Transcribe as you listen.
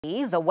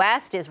The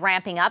West is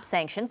ramping up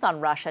sanctions on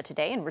Russia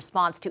today in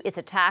response to its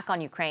attack on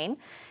Ukraine.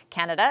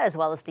 Canada, as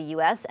well as the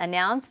U.S.,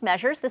 announced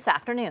measures this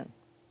afternoon.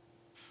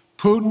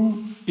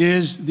 Putin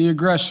is the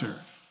aggressor.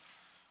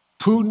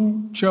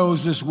 Putin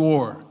chose this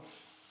war,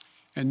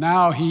 and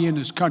now he and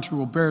his country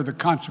will bear the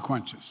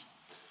consequences.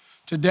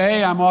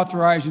 Today, I'm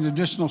authorizing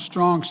additional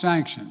strong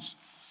sanctions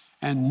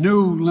and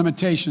new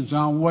limitations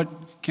on what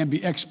can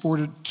be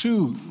exported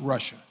to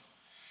Russia.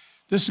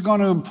 This is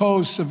going to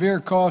impose severe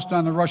cost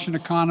on the Russian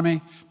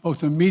economy,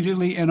 both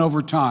immediately and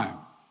over time.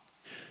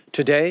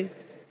 Today,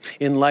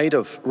 in light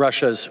of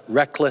Russia's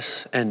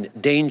reckless and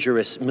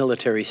dangerous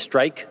military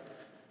strike,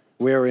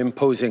 we are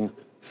imposing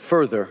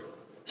further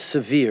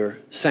severe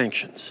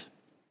sanctions.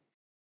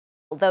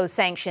 Those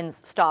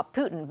sanctions stop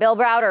Putin. Bill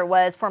Browder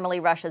was formerly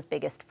Russia's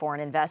biggest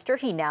foreign investor.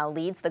 He now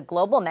leads the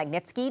Global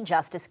Magnitsky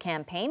Justice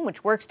Campaign,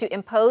 which works to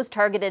impose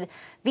targeted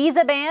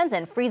visa bans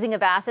and freezing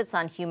of assets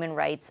on human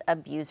rights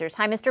abusers.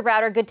 Hi, Mr.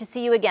 Browder. Good to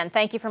see you again.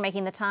 Thank you for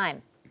making the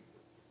time.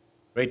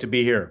 Great to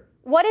be here.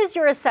 What is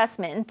your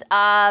assessment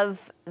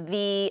of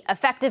the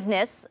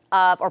effectiveness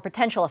of, or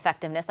potential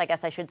effectiveness, I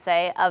guess I should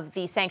say, of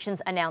the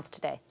sanctions announced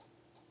today?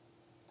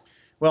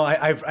 Well,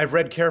 I've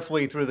read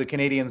carefully through the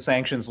Canadian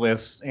sanctions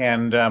list,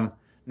 and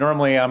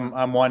normally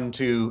I'm one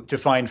to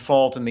find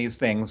fault in these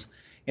things.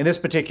 In this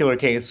particular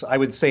case, I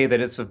would say that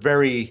it's a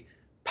very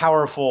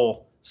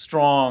powerful,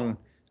 strong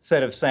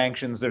set of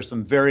sanctions. There's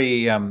some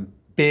very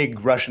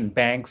big Russian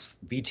banks,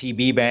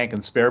 VTB Bank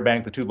and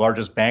Sberbank, the two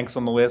largest banks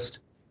on the list,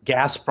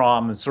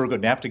 Gazprom and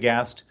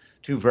Surgutneftegaz,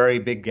 two very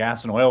big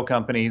gas and oil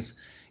companies,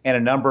 and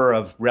a number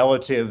of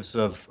relatives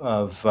of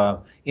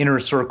inner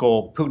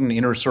circle, Putin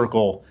inner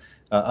circle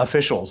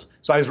officials.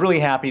 So I was really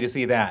happy to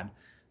see that.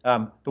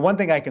 The one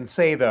thing I can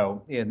say,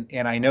 though,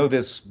 and I know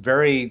this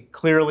very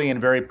clearly and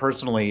very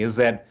personally, is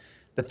that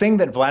the thing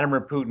that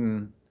Vladimir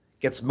Putin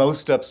gets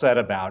most upset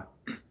about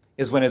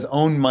is when his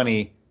own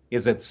money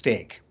is at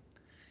stake.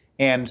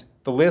 And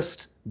the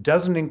list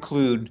doesn't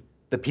include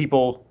the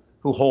people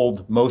who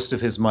hold most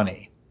of his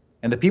money.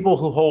 And the people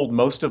who hold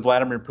most of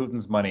Vladimir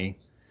Putin's money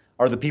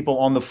are the people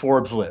on the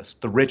Forbes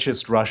list, the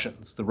richest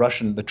Russians,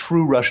 the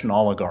true Russian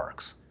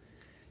oligarchs.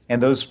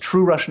 And those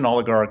true Russian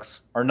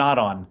oligarchs are not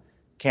on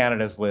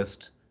Canada's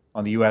list,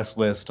 on the US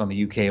list, on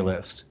the UK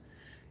list.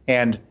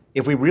 And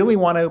if we really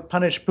want to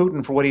punish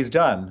Putin for what he's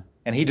done,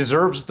 and he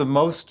deserves the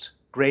most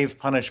grave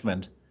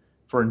punishment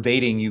for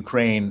invading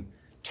Ukraine,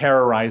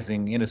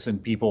 terrorizing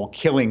innocent people,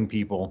 killing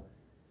people,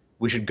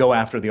 we should go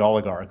after the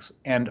oligarchs.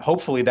 And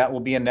hopefully that will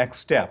be a next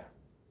step.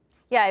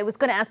 Yeah, I was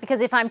going to ask,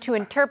 because if I'm to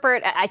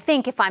interpret, I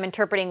think if I'm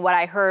interpreting what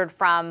I heard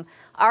from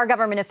our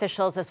government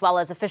officials as well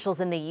as officials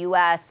in the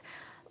US,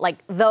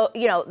 like,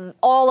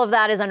 all of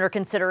that is under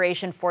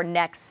consideration for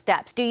next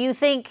steps. Do you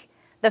think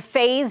the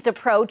phased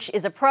approach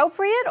is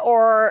appropriate,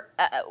 or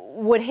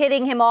would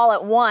hitting him all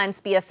at once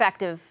be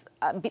effective,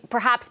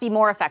 perhaps be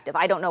more effective?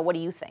 I don't know. What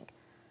do you think?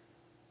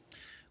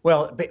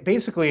 Well,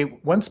 basically,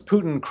 once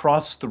Putin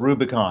crossed the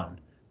Rubicon,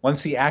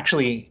 once he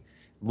actually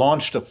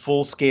launched a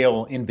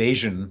full-scale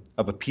invasion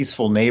of a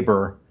peaceful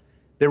neighbor,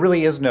 there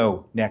really is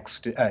no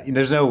next,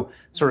 there's no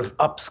sort of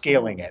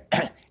upscaling it.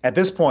 At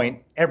this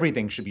point,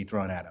 everything should be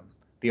thrown at him.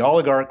 The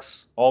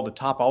oligarchs, all the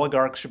top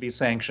oligarchs should be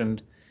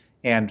sanctioned,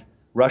 and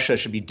Russia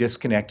should be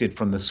disconnected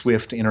from the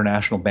SWIFT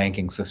international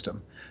banking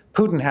system.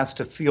 Putin has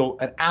to feel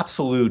an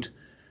absolute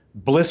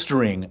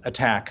blistering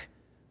attack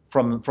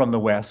from the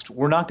West.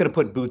 We're not going to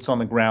put boots on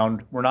the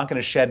ground. We're not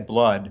going to shed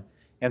blood.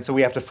 And so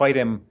we have to fight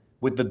him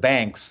with the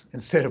banks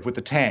instead of with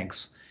the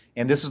tanks.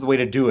 And this is the way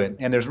to do it.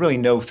 And there's really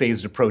no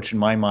phased approach in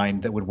my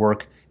mind that would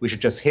work. We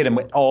should just hit him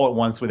all at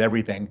once with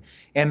everything.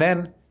 And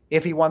then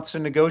if he wants to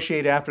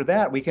negotiate after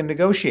that, we can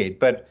negotiate.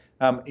 But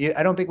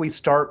I don't think we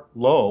start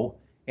low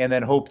and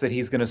then hope that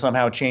he's going to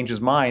somehow change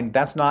his mind.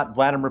 That's not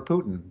Vladimir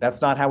Putin.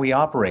 That's not how he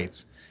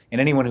operates. And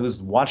anyone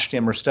who's watched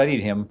him or studied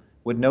him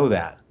would know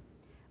that.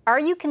 Are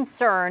you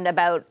concerned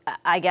about,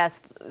 I guess,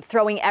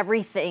 throwing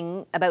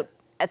everything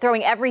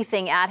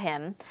at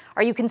him?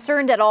 Are you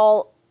concerned at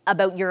all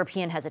about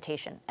European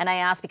hesitation? And I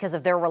ask because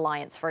of their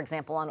reliance, for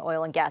example, on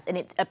oil and gas. And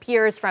it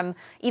appears from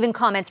even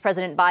comments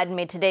President Biden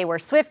made today where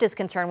SWIFT is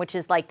concerned, which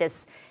is like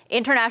this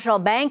international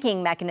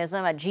banking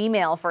mechanism, a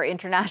Gmail for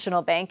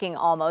international banking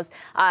almost.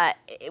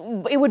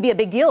 It would be a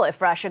big deal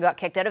if Russia got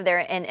kicked out of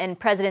there. And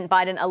President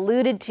Biden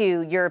alluded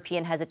to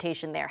European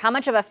hesitation there. How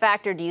much of a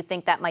factor do you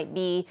think that might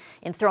be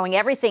in throwing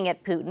everything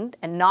at Putin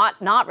and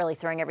not really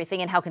throwing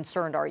everything? And how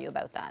concerned are you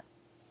about that?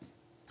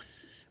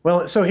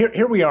 Well, so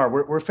here we are.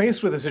 We're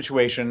faced with a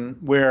situation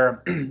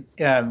where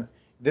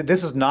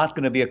this is not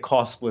going to be a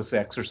costless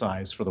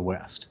exercise for the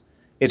West.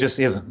 It just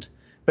isn't.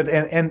 But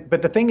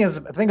the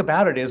thing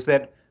about it is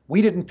that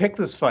we didn't pick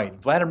this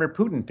fight. Vladimir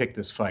Putin picked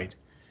this fight,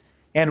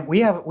 and we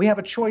have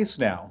a choice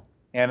now.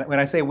 And when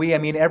I say we, I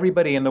mean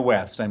everybody in the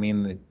West. I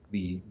mean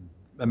the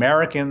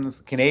Americans,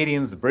 the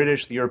Canadians, the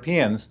British, the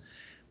Europeans.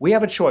 We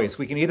have a choice.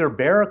 We can either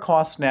bear a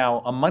cost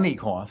now, a money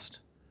cost,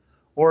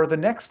 or the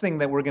next thing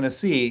that we're going to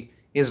see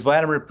is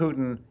Vladimir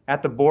Putin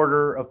at the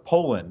border of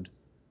Poland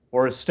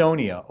or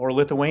Estonia or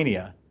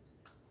Lithuania,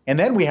 And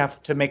then we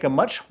have to make a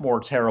much more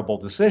terrible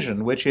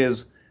decision, which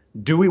is,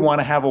 do we want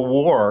to have a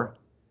war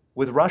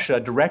with Russia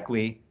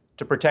directly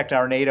to protect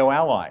our NATO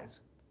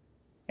allies?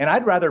 And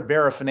I'd rather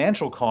bear a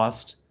financial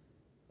cost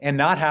and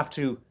not have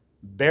to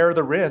bear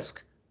the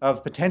risk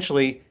of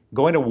potentially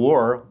going to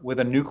war with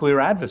a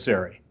nuclear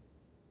adversary.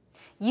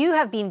 You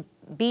have been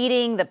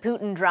beating the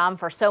Putin drum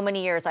for so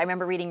many years. I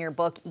remember reading your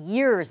book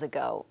years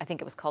ago. I think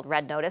it was called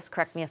Red Notice.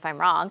 Correct me if I'm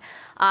wrong.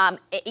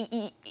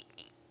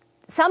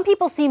 Some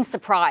people seem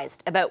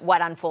surprised about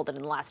what unfolded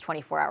in the last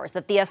 24 hours,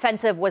 that the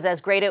offensive was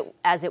as great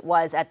as it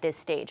was at this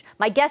stage.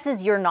 My guess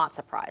is you're not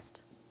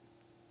surprised.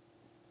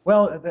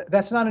 Well,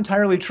 that's not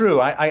entirely true.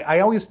 I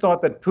always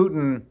thought that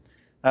Putin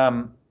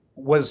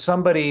was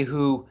somebody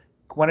who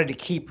wanted to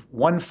keep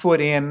one foot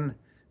in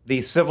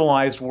the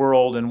civilized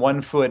world and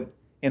one foot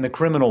in the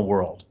criminal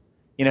world.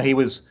 You know, he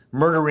was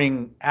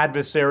murdering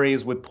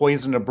adversaries with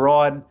poison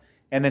abroad,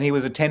 and then he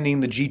was attending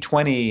the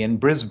G20 in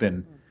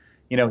Brisbane.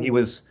 You know, he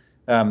was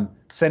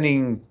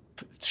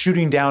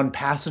shooting down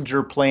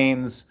passenger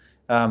planes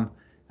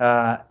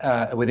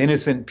with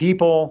innocent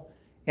people,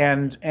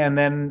 and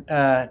then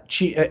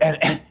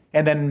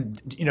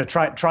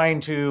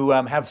trying to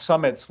have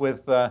summits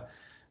with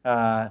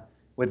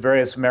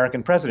various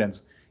American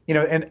presidents. You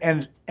know,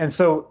 and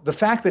so the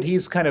fact that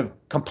he's kind of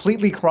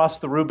completely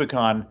crossed the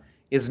Rubicon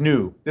is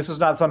new. This is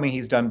not something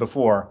he's done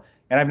before.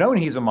 And I've known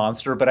he's a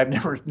monster, but I've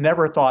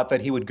never thought that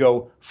he would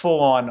go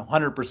full on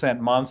 100%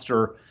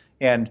 monster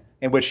and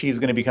in which he's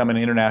going to become an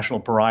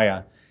international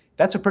pariah.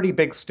 That's a pretty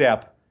big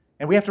step.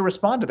 And we have to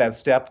respond to that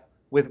step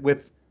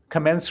with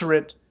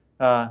commensurate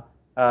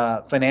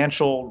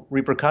financial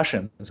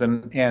repercussions.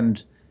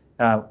 And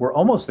we're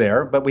almost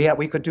there, but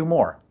we could do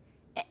more.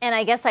 And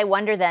I guess I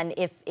wonder then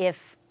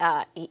if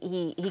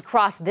he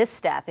crossed this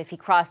step, if he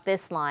crossed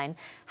this line,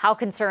 how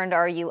concerned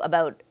are you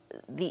about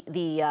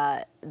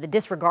the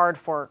disregard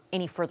for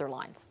any further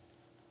lines?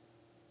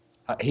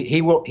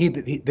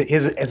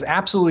 It's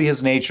absolutely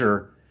his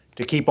nature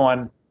to keep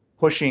on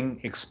pushing,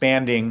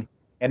 expanding,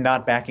 and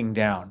not backing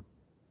down.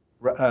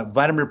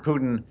 Vladimir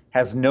Putin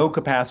has no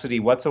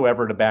capacity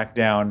whatsoever to back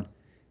down.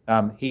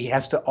 He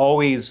has to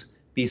always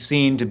be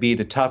seen to be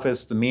the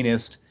toughest, the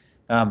meanest.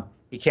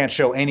 He can't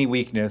show any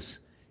weakness.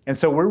 And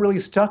so we're really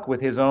stuck with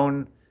his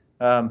own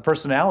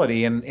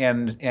personality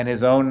and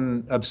his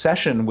own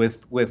obsession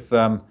with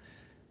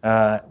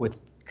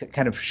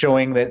kind of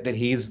showing that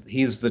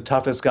he's the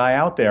toughest guy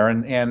out there.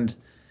 And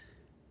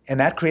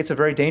that creates a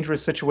very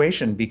dangerous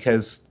situation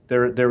because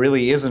there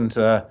really isn't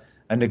a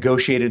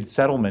negotiated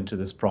settlement to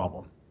this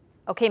problem.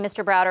 Okay,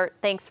 Mr. Browder,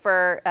 thanks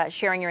for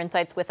sharing your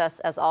insights with us,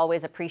 as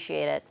always.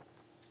 Appreciate it.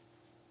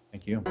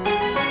 Thank you.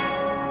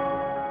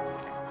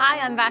 Hi,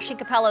 I'm Vashi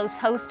Capellos,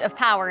 host of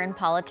Power in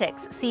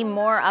Politics. See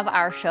more of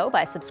our show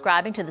by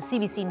subscribing to the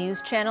CBC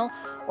News channel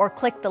or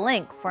click the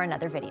link for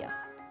another video.